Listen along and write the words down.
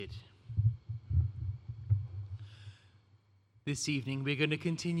This evening we're going to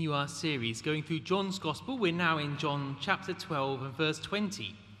continue our series going through John's Gospel. We're now in John chapter 12 and verse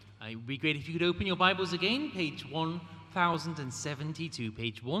 20. It would be great if you could open your Bibles again, page 1072,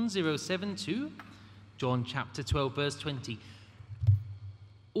 page 1072, John chapter 12, verse 20.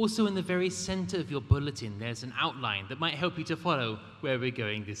 Also in the very center of your bulletin, there's an outline that might help you to follow where we're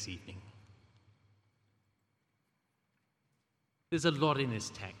going this evening. There's a lot in this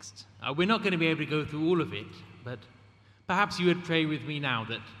text. We're not going to be able to go through all of it, but perhaps you would pray with me now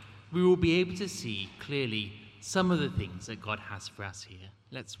that we will be able to see clearly some of the things that God has for us here.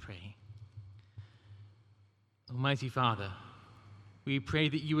 Let's pray. Almighty Father, we pray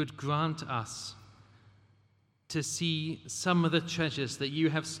that you would grant us to see some of the treasures that you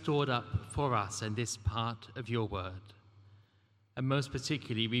have stored up for us in this part of your word. And most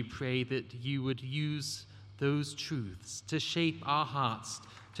particularly, we pray that you would use those truths to shape our hearts,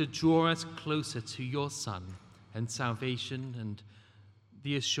 to draw us closer to your Son and salvation and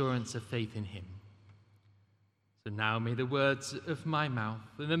the assurance of faith in him. So now may the words of my mouth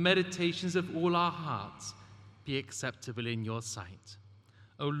and the meditations of all our hearts be acceptable in your sight,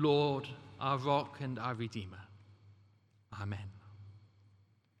 O Lord, our rock and our Redeemer. Amen.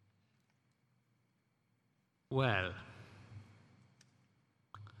 Well,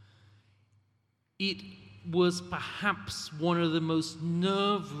 it was perhaps one of the most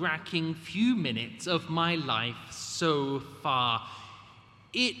nerve-wracking few minutes of my life so far.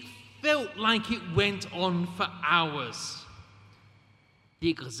 It felt like it went on for hours.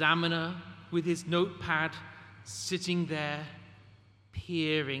 The examiner with his notepad sitting there,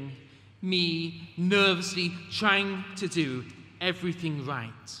 peering, me nervously trying to do everything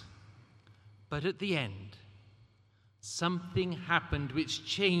right. But at the end, something happened which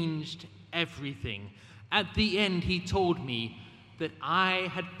changed everything. At the end, he told me that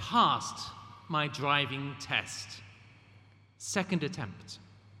I had passed my driving test. Second attempt.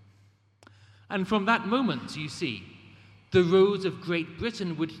 And from that moment, you see, the roads of Great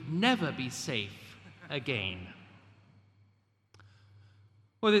Britain would never be safe again.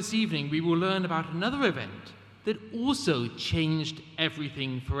 Well, this evening we will learn about another event that also changed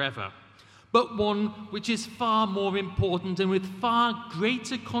everything forever, but one which is far more important and with far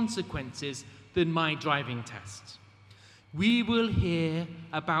greater consequences than my driving test. We will hear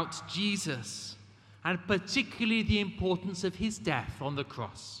about Jesus, and particularly the importance of his death on the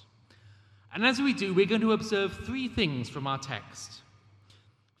cross. And as we do, we're going to observe three things from our text.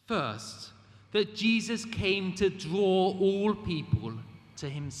 First, that Jesus came to draw all people to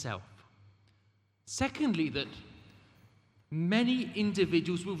himself. Secondly, that many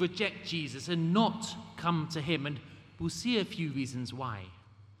individuals will reject Jesus and not come to him, and we'll see a few reasons why.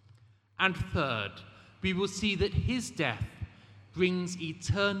 And third, we will see that his death brings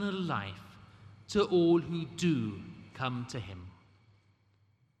eternal life to all who do come to him.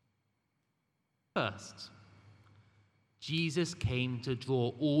 First, Jesus came to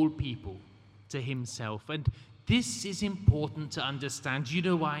draw all people to himself, and this is important to understand. You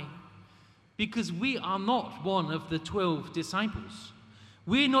know why? Because we are not one of the 12 disciples.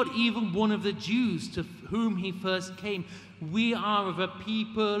 We're not even one of the Jews to whom he first came. We are of a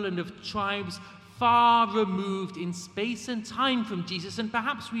people and of tribes far removed in space and time from Jesus, and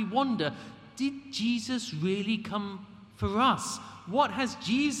perhaps we wonder, did Jesus really come for us? What has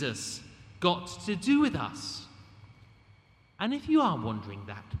Jesus got to do with us? And if you are wondering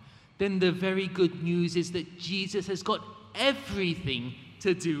that, then the very good news is that Jesus has got everything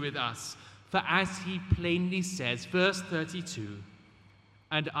to do with us. For as he plainly says, verse 32,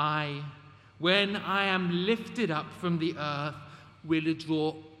 "And I, when I am lifted up from the earth, will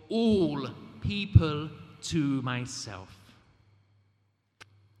draw all people to myself."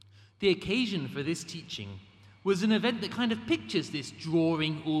 The occasion for this teaching was an event that kind of pictures this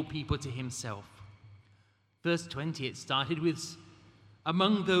drawing all people to himself. Verse 20, it started with,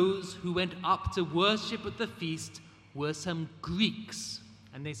 "Among those who went up to worship at the feast were some Greeks."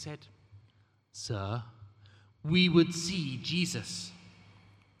 And they said, "Sir, we would see Jesus."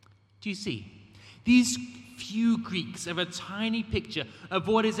 Do you see? These few Greeks are a tiny picture of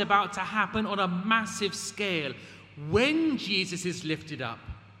what is about to happen on a massive scale. When Jesus is lifted up,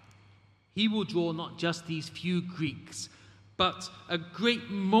 he will draw not just these few Greeks, but a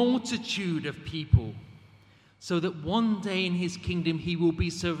great multitude of people, so that one day in his kingdom he will be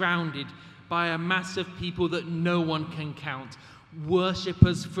surrounded by a mass of people that no one can count,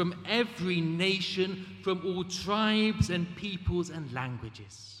 worshippers from every nation, from all tribes and peoples and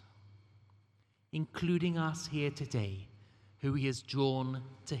languages, including us here today, who he has drawn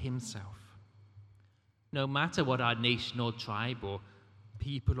to himself. No matter what our nation or tribe or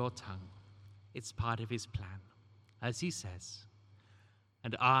people, or tongue. It's part of his plan. As he says,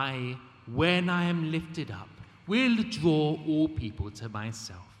 "And I, when I am lifted up, will draw all people to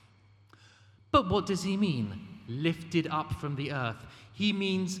myself." But what does he mean, lifted up from the earth? He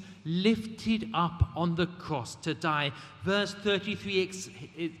means lifted up on the cross to die. Verse 33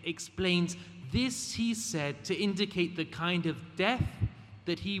 explains this, he said, to indicate the kind of death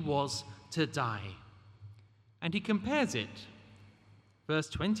that he was to die. And he compares it, verse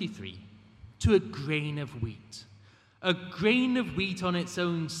 23, to a grain of wheat. A grain of wheat on its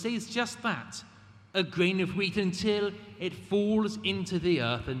own says just that, a grain of wheat, until it falls into the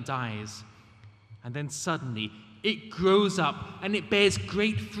earth and dies. And then suddenly it grows up and it bears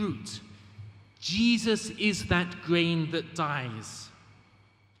great fruit. Jesus is that grain that dies.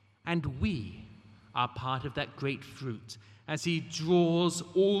 And we are part of that great fruit as he draws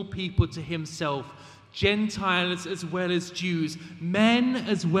all people to himself, Gentiles as well as Jews, men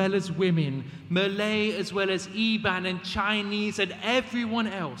as well as women, Malay as well as Iban and Chinese and everyone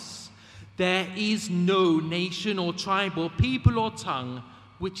else. There is no nation or tribe or people or tongue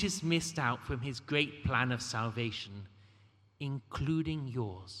which is missed out from his great plan of salvation, including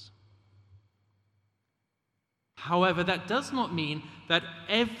yours. However, that does not mean that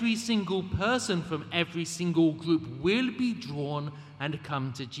every single person from every single group will be drawn and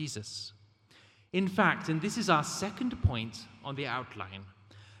come to Jesus. In fact, and this is our second point on the outline,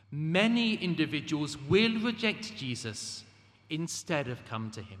 many individuals will reject Jesus instead of come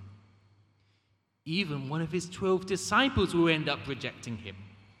to him. Even one of his 12 disciples will end up rejecting him.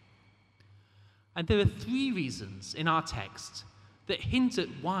 And there are 3 reasons in our text that hint at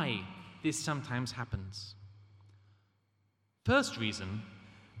why this sometimes happens. First reason,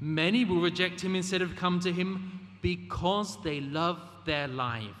 many will reject him instead of come to him because they love their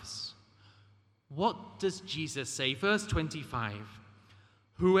lives. What does Jesus say? Verse 25,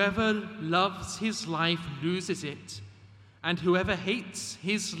 "Whoever loves his life loses it, and whoever hates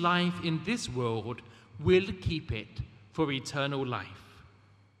his life in this world will keep it for eternal life."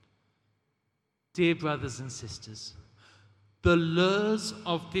 Dear brothers and sisters, the lures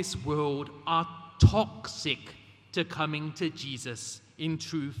of this world are toxic to coming to Jesus in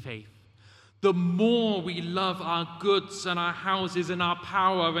true faith. The more we love our goods and our houses and our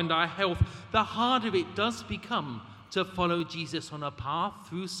power and our health, the harder it does become to follow Jesus on a path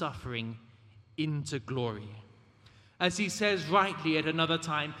through suffering into glory. As he says rightly at another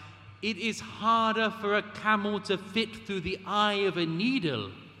time, it is harder for a camel to fit through the eye of a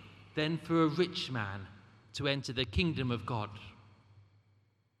needle than for a rich man to enter the kingdom of God.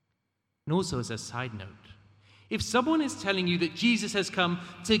 And also as a side note, if someone is telling you that Jesus has come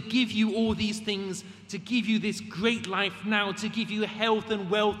to give you all these things, to give you this great life now, to give you health and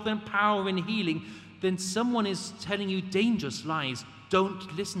wealth and power and healing, then someone is telling you dangerous lies.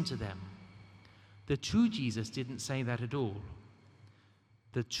 Don't listen to them. The true Jesus didn't say that at all.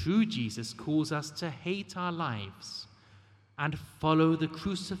 The true Jesus calls us to hate our lives and follow the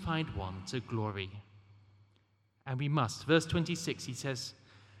crucified one to glory. And we must. Verse 26, he says,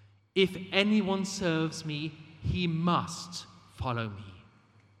 "If anyone serves me, he must follow me."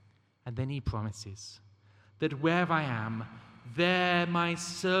 And then he promises that where I am, there my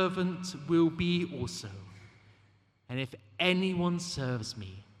servant will be also. And if anyone serves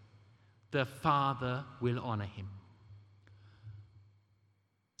me, the Father will honor him.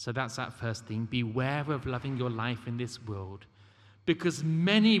 So that's that first thing. Beware of loving your life in this world, because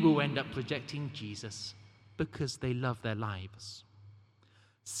many will end up rejecting Jesus because they love their lives.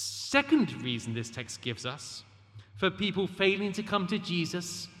 Second reason this text gives us for people failing to come to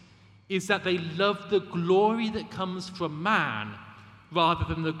Jesus is that they love the glory that comes from man rather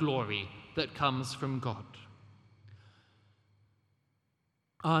than the glory that comes from God.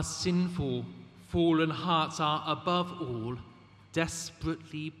 Our sinful, fallen hearts are, above all,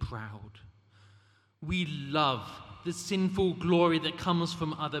 desperately proud. We love the sinful glory that comes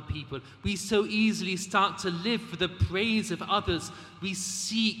from other people. We so easily start to live for the praise of others.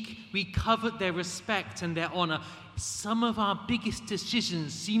 We covet their respect and their honor. Some of our biggest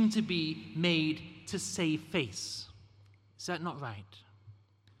decisions seem to be made to save face. Is that not right?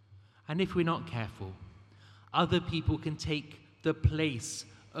 And if we're not careful, other people can take the place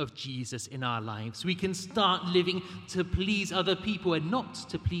of Jesus in our lives. We can start living to please other people and not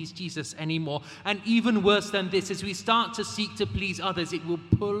to please Jesus anymore. And even worse than this, as we start to seek to please others, it will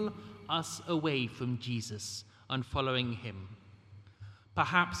pull us away from Jesus and following him.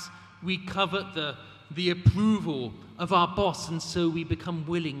 Perhaps we covet the approval of our boss, and so we become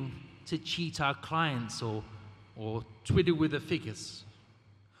willing to cheat our clients or twiddle with the figures.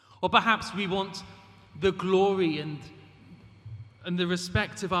 Or perhaps we want the glory and and the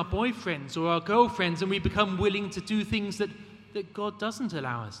respect of our boyfriends or our girlfriends, and we become willing to do things that God doesn't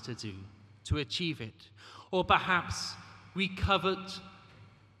allow us to do to achieve it. Or perhaps we covet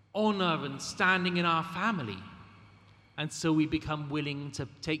honor and standing in our family, and so we become willing to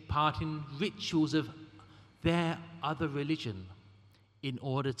take part in rituals of their other religion in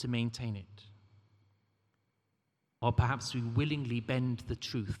order to maintain it. Or perhaps we willingly bend the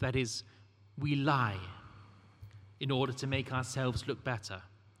truth, that is, we lie in order to make ourselves look better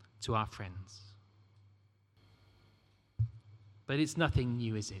to our friends. But it's nothing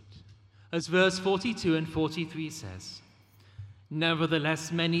new, is it? As verse 42 and 43 says,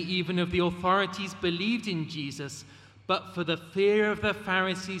 "Nevertheless, many even of the authorities believed in Jesus, but for the fear of the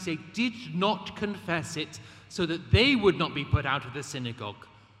Pharisees they did not confess it, so that they would not be put out of the synagogue.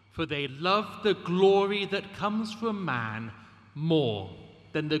 For they loved the glory that comes from man more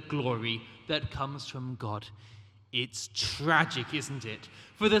than the glory that comes from God." It's tragic, isn't it?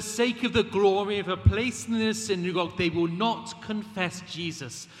 For the sake of the glory of a place in the synagogue, they will not confess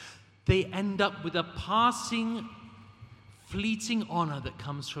Jesus. They end up with a passing, fleeting honor that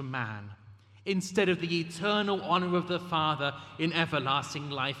comes from man, instead of the eternal honor of the Father in everlasting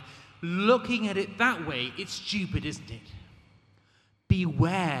life. Looking at it that way, it's stupid, isn't it?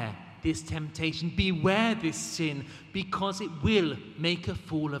 Beware this temptation, beware this sin, because it will make a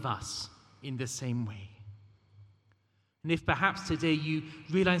fool of us in the same way. And if perhaps today you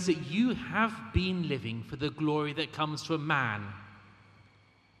realize that you have been living for the glory that comes from man,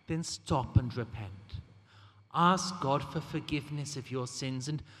 then stop and repent. Ask God for forgiveness of your sins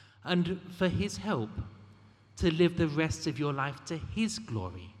and for his help to live the rest of your life to his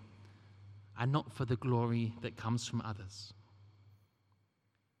glory and not for the glory that comes from others.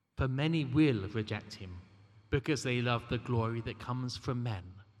 For many will reject him because they love the glory that comes from men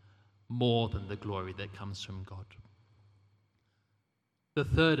more than the glory that comes from God. The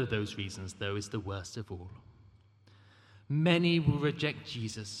third of those reasons, though, is the worst of all. Many will reject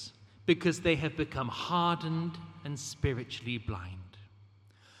Jesus because they have become hardened and spiritually blind.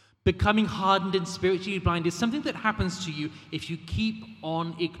 Becoming hardened and spiritually blind is something that happens to you if you keep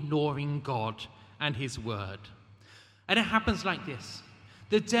on ignoring God and his word. And it happens like this.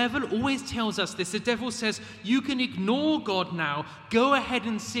 The devil always tells us this. The devil says, you can ignore God now, go ahead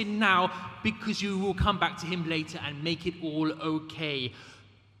and sin now, because you will come back to him later and make it all okay.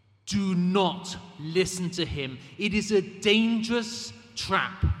 Do not listen to him. It is a dangerous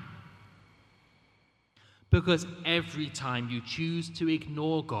trap. Because every time you choose to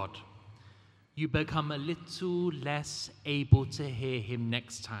ignore God, you become a little less able to hear him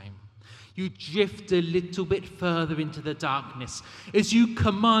next time. You drift a little bit further into the darkness. As you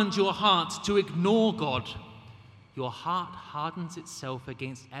command your heart to ignore God, your heart hardens itself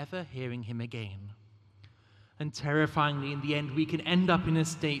against ever hearing him again. And terrifyingly, in the end, we can end up in a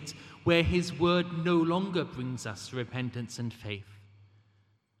state where his word no longer brings us repentance and faith,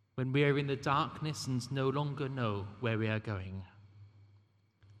 when we are in the darkness and no longer know where we are going.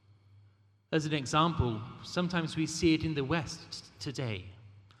 As an example, sometimes we see it in the West today.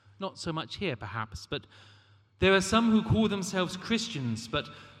 Not so much here, perhaps, but there are some who call themselves Christians but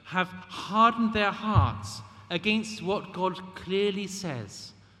have hardened their hearts against what God clearly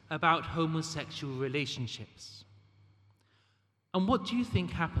says about homosexual relationships. And what do you think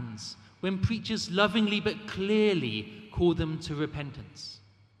happens when preachers lovingly but clearly call them to repentance?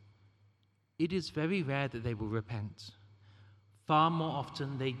 It is very rare that they will repent. Far more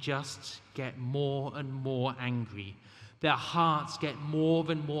often, they just get more and more angry. Their hearts get more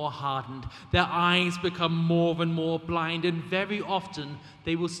and more hardened. Their eyes become more and more blind. And very often,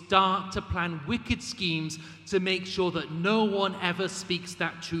 they will start to plan wicked schemes to make sure that no one ever speaks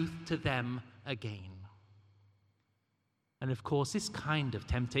that truth to them again. And of course, this kind of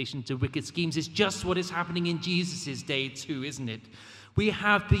temptation to wicked schemes is just what is happening in Jesus' day too, isn't it? We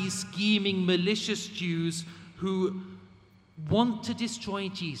have these scheming, malicious Jews who want to destroy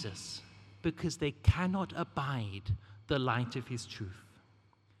Jesus because they cannot abide the light of his truth.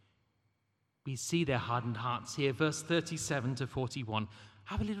 We see their hardened hearts here, verse 37 to 41.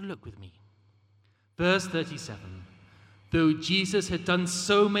 Have a little look with me. Verse 37. Though Jesus had done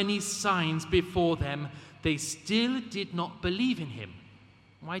so many signs before them, they still did not believe in him.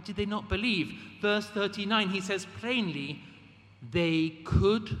 Why did they not believe? Verse 39, he says plainly, they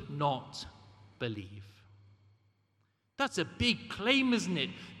could not believe. That's a big claim, isn't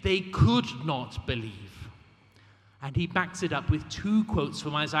it? They could not believe. And he backs it up with two quotes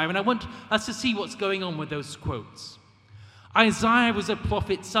from Isaiah, and I want us to see what's going on with those quotes. Isaiah was a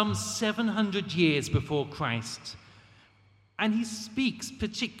prophet some 700 years before Christ, and he speaks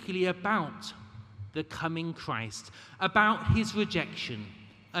particularly about the coming Christ, about his rejection,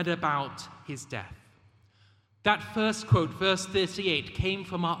 and about his death. That first quote, verse 38, came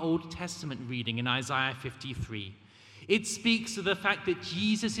from our Old Testament reading in Isaiah 53. It speaks of the fact that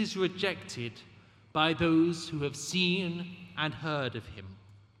Jesus is rejected by those who have seen and heard of him,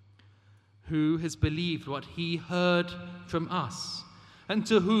 who has believed what he heard from us, and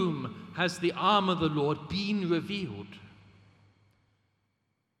to whom has the arm of the Lord been revealed.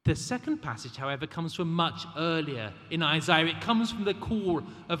 The second passage, however, comes from much earlier in Isaiah. It comes from the call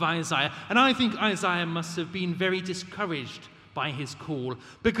of Isaiah. And I think Isaiah must have been very discouraged by his call,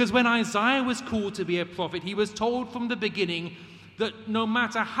 because when Isaiah was called to be a prophet, he was told from the beginning that no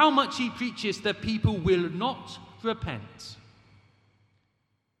matter how much he preaches, the people will not repent.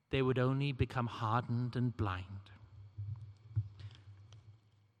 They would only become hardened and blind.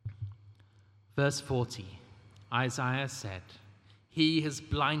 Verse 40, Isaiah said, "He has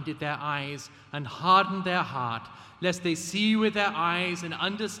blinded their eyes and hardened their heart, lest they see with their eyes and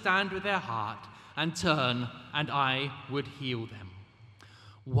understand with their heart and turn, and I would heal them."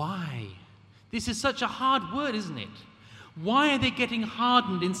 Why? This is such a hard word, isn't it? Why are they getting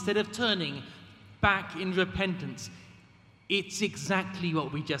hardened instead of turning back in repentance? It's exactly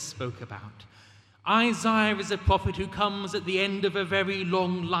what we just spoke about. Isaiah is a prophet who comes at the end of a very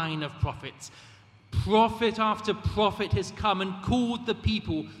long line of prophets. Prophet after prophet has come and called the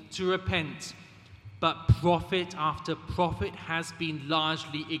people to repent, but prophet after prophet has been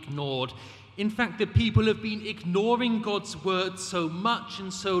largely ignored. In fact, the people have been ignoring God's word so much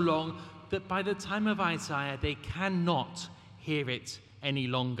and so long that by the time of Isaiah, they cannot hear it any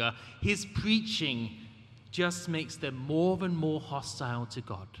longer. His preaching just makes them more and more hostile to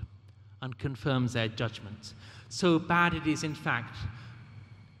God and confirms their judgment. So bad it is, in fact,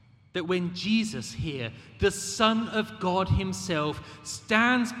 that when Jesus here, the Son of God himself,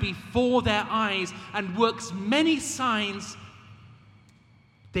 stands before their eyes and works many signs,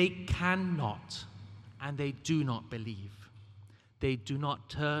 they cannot and they do not believe. They do not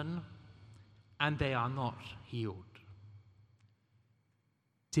turn and they are not healed.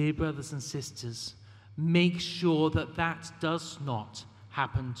 Dear brothers and sisters, make sure that that does not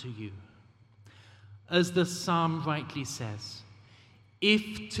happen to you. As the psalm rightly says,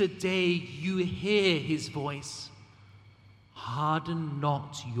 if today you hear his voice, harden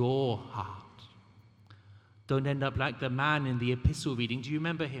not your heart. Don't end up like the man in the epistle reading. Do you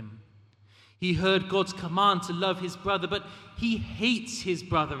remember him? He heard God's command to love his brother, but he hates his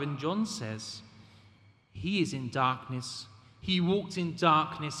brother. And John says, he is in darkness. He walks in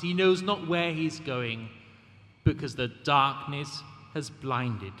darkness. He knows not where he's going, because the darkness has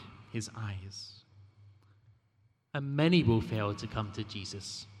blinded his eyes. And many will fail to come to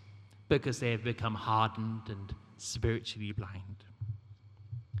Jesus because they have become hardened and spiritually blind.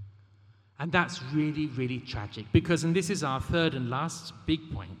 And that's really, really tragic because, and this is our third and last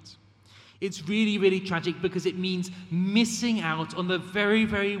big point, it's really, really tragic because it means missing out on the very,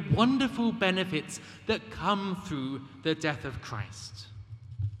 very wonderful benefits that come through the death of Christ.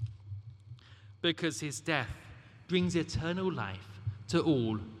 Because his death brings eternal life to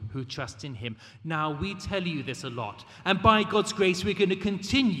all who trust in him. Now, we tell you this a lot, and by God's grace, we're going to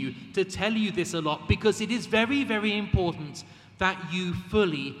continue to tell you this a lot because it is very, very important that you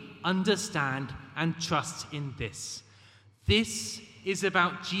fully understand and trust in this. This is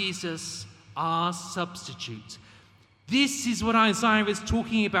about Jesus, our substitute. This is what Isaiah is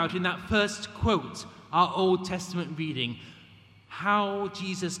talking about in that first quote, our Old Testament reading. How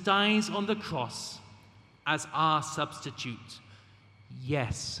Jesus dies on the cross as our substitute.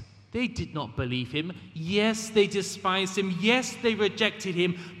 Yes, they did not believe him. Yes, they despised him. Yes, they rejected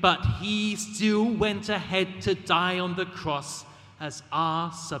him. But he still went ahead to die on the cross as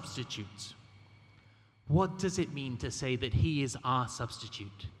our substitute. What does it mean to say that he is our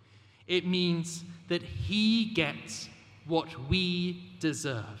substitute? It means that he gets what we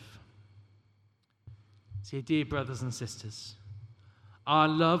deserve. See, dear brothers and sisters, our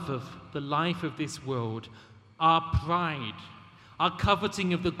love of the life of this world, our pride, our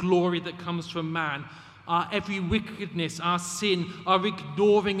coveting of the glory that comes from man, our every wickedness, our sin, our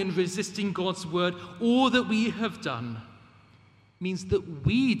ignoring and resisting God's word, all that we have done means that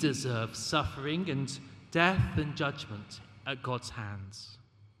we deserve suffering and death and judgment at God's hands.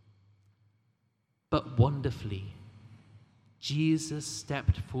 But wonderfully, Jesus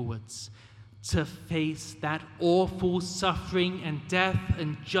stepped forwards to face that awful suffering and death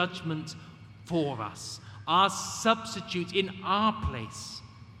and judgment for us, our substitute in our place.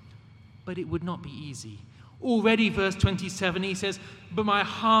 But it would not be easy. Already, verse 27, he says, "But my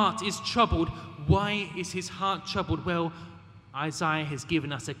heart is troubled." Why is his heart troubled? Well, Isaiah has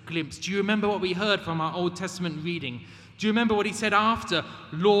given us a glimpse. Do you remember what we heard from our Old Testament reading? Do you remember what he said after,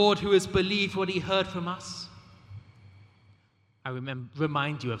 Lord, who has believed what he heard from us? I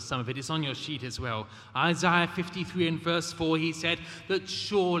remind you of some of it. It's on your sheet as well. Isaiah 53 and verse 4, he said that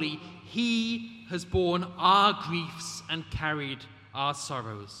surely he has borne our griefs and carried our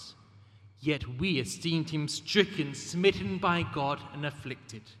sorrows. Yet we esteemed him stricken, smitten by God, and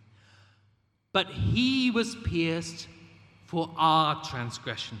afflicted. But he was pierced for our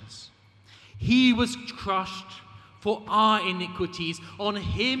transgressions. He was crushed for our iniquities. On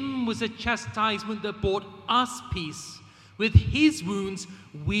him was a chastisement that brought us peace. With his wounds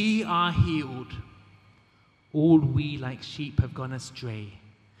we are healed. All we like sheep have gone astray.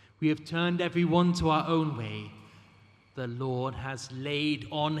 We have turned everyone to our own way. The Lord has laid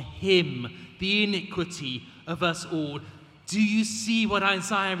on him the iniquity of us all. Do you see what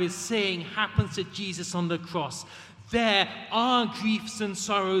Isaiah is saying happens to Jesus on the cross? There, our griefs and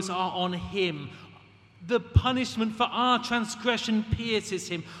sorrows are on him. The punishment for our transgression pierces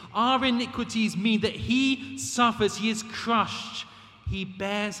him. Our iniquities mean that he suffers, he is crushed. He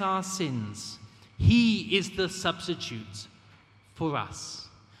bears our sins. He is the substitute for us.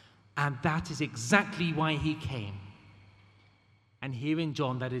 And that is exactly why he came. And here in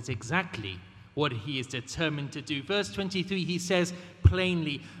John, that is exactly what he is determined to do. Verse 23, he says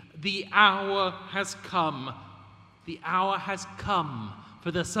plainly, the hour has come. The hour has come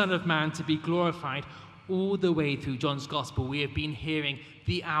for the Son of Man to be glorified. All the way through John's Gospel, we have been hearing,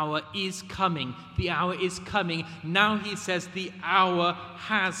 the hour is coming. The hour is coming. Now he says, the hour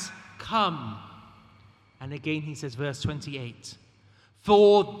has come. And again he says, verse 28,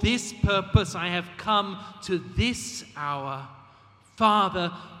 for this purpose I have come to this hour.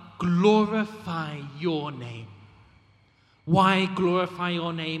 Father, glorify your name. Why glorify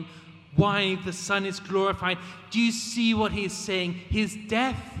your name? Why the Son is glorified? Do you see what he is saying? His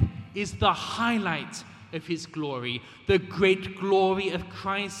death is the highlight of his glory. The great glory of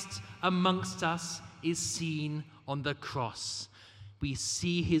Christ amongst us is seen on the cross. We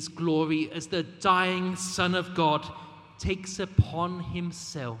see his glory as the dying Son of God takes upon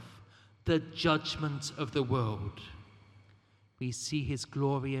himself the judgment of the world. We see his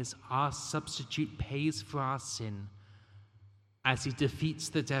glory as our substitute pays for our sin, as he defeats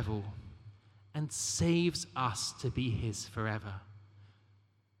the devil and saves us to be his forever.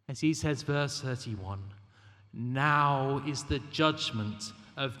 As he says, verse 31, now is the judgment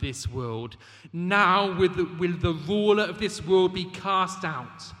of this world. Now will the ruler of this world be cast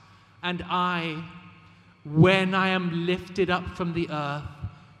out. And I, when I am lifted up from the earth,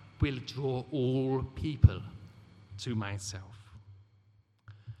 will draw all people to myself.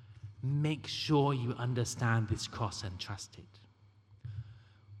 Make sure you understand this cross and trust it.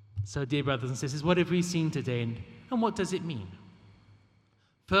 So, dear brothers and sisters, what have we seen today, and what does it mean?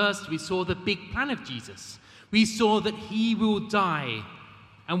 First, we saw the big plan of Jesus. We saw that he will die,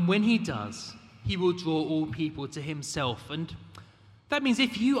 and when he does, he will draw all people to himself. And that means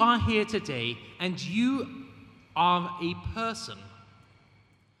if you are here today and you are a person,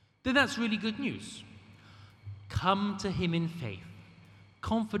 then that's really good news. Come to him in faith,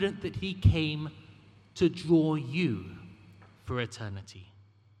 confident that he came to draw you for eternity.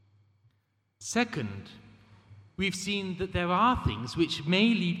 Second, we've seen that there are things which may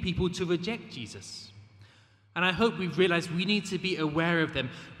lead people to reject Jesus. And I hope we've realized we need to be aware of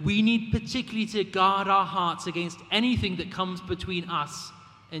them. We need particularly to guard our hearts against anything that comes between us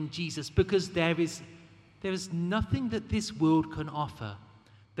and Jesus, because there is nothing that this world can offer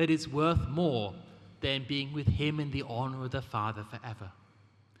that is worth more than being with him in the honor of the Father forever.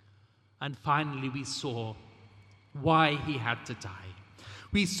 And finally, we saw why he had to die.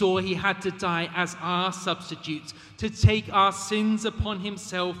 We saw he had to die as our substitute, to take our sins upon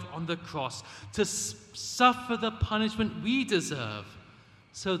himself on the cross, to suffer the punishment we deserve,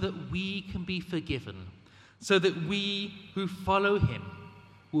 so that we can be forgiven, so that we who follow him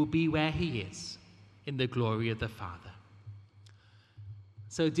will be where he is, in the glory of the Father.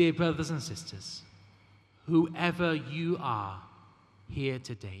 So, dear brothers and sisters, whoever you are here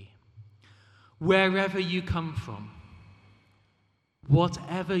today, wherever you come from,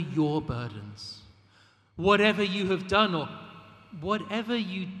 whatever your burdens, whatever you have done or whatever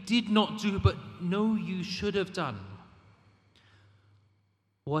you did not do but know you should have done,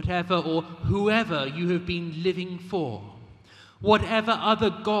 whatever or whoever you have been living for, whatever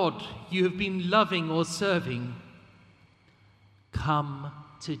other God you have been loving or serving, come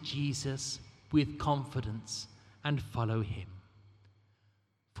to Jesus with confidence and follow him.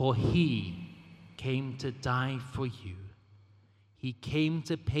 For he came to die for you. He came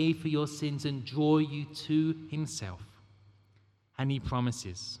to pay for your sins and draw you to himself. And he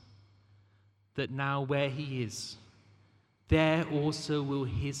promises that now where he is, there also will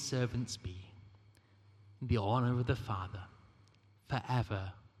his servants be, in the honor of the Father,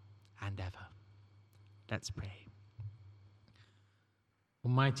 forever and ever. Let's pray.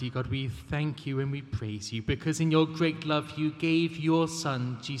 Almighty God, we thank you and we praise you because in your great love you gave your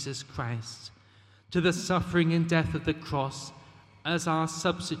Son, Jesus Christ, to the suffering and death of the cross as our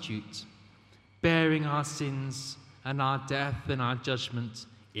substitute, bearing our sins and our death and our judgment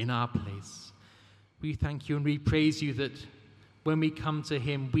in our place. We thank you and we praise you that when we come to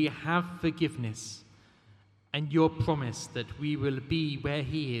him, we have forgiveness and your promise that we will be where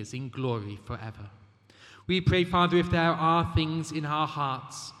he is in glory forever. We pray, Father, if there are things in our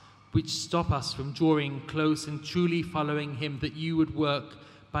hearts which stop us from drawing close and truly following him, that you would work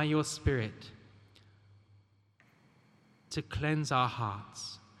by your Spirit to cleanse our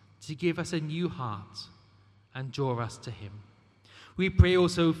hearts, to give us a new heart and draw us to him. We pray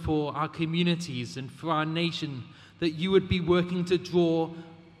also for our communities and for our nation, that you would be working to draw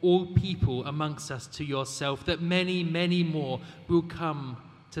all people amongst us to yourself, that many, many more will come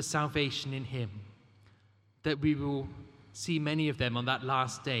to salvation in him, that we will see many of them on that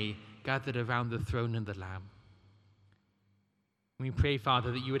last day gathered around the throne and the Lamb. We pray,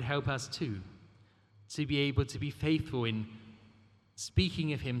 Father, that you would help us too to be able to be faithful in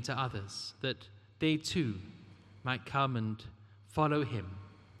speaking of him to others, that they too might come and follow him,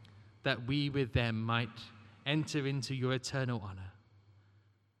 that we with them might enter into your eternal honor.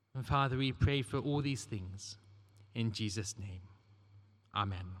 And Father, we pray for all these things in Jesus' name.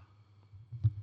 Amen.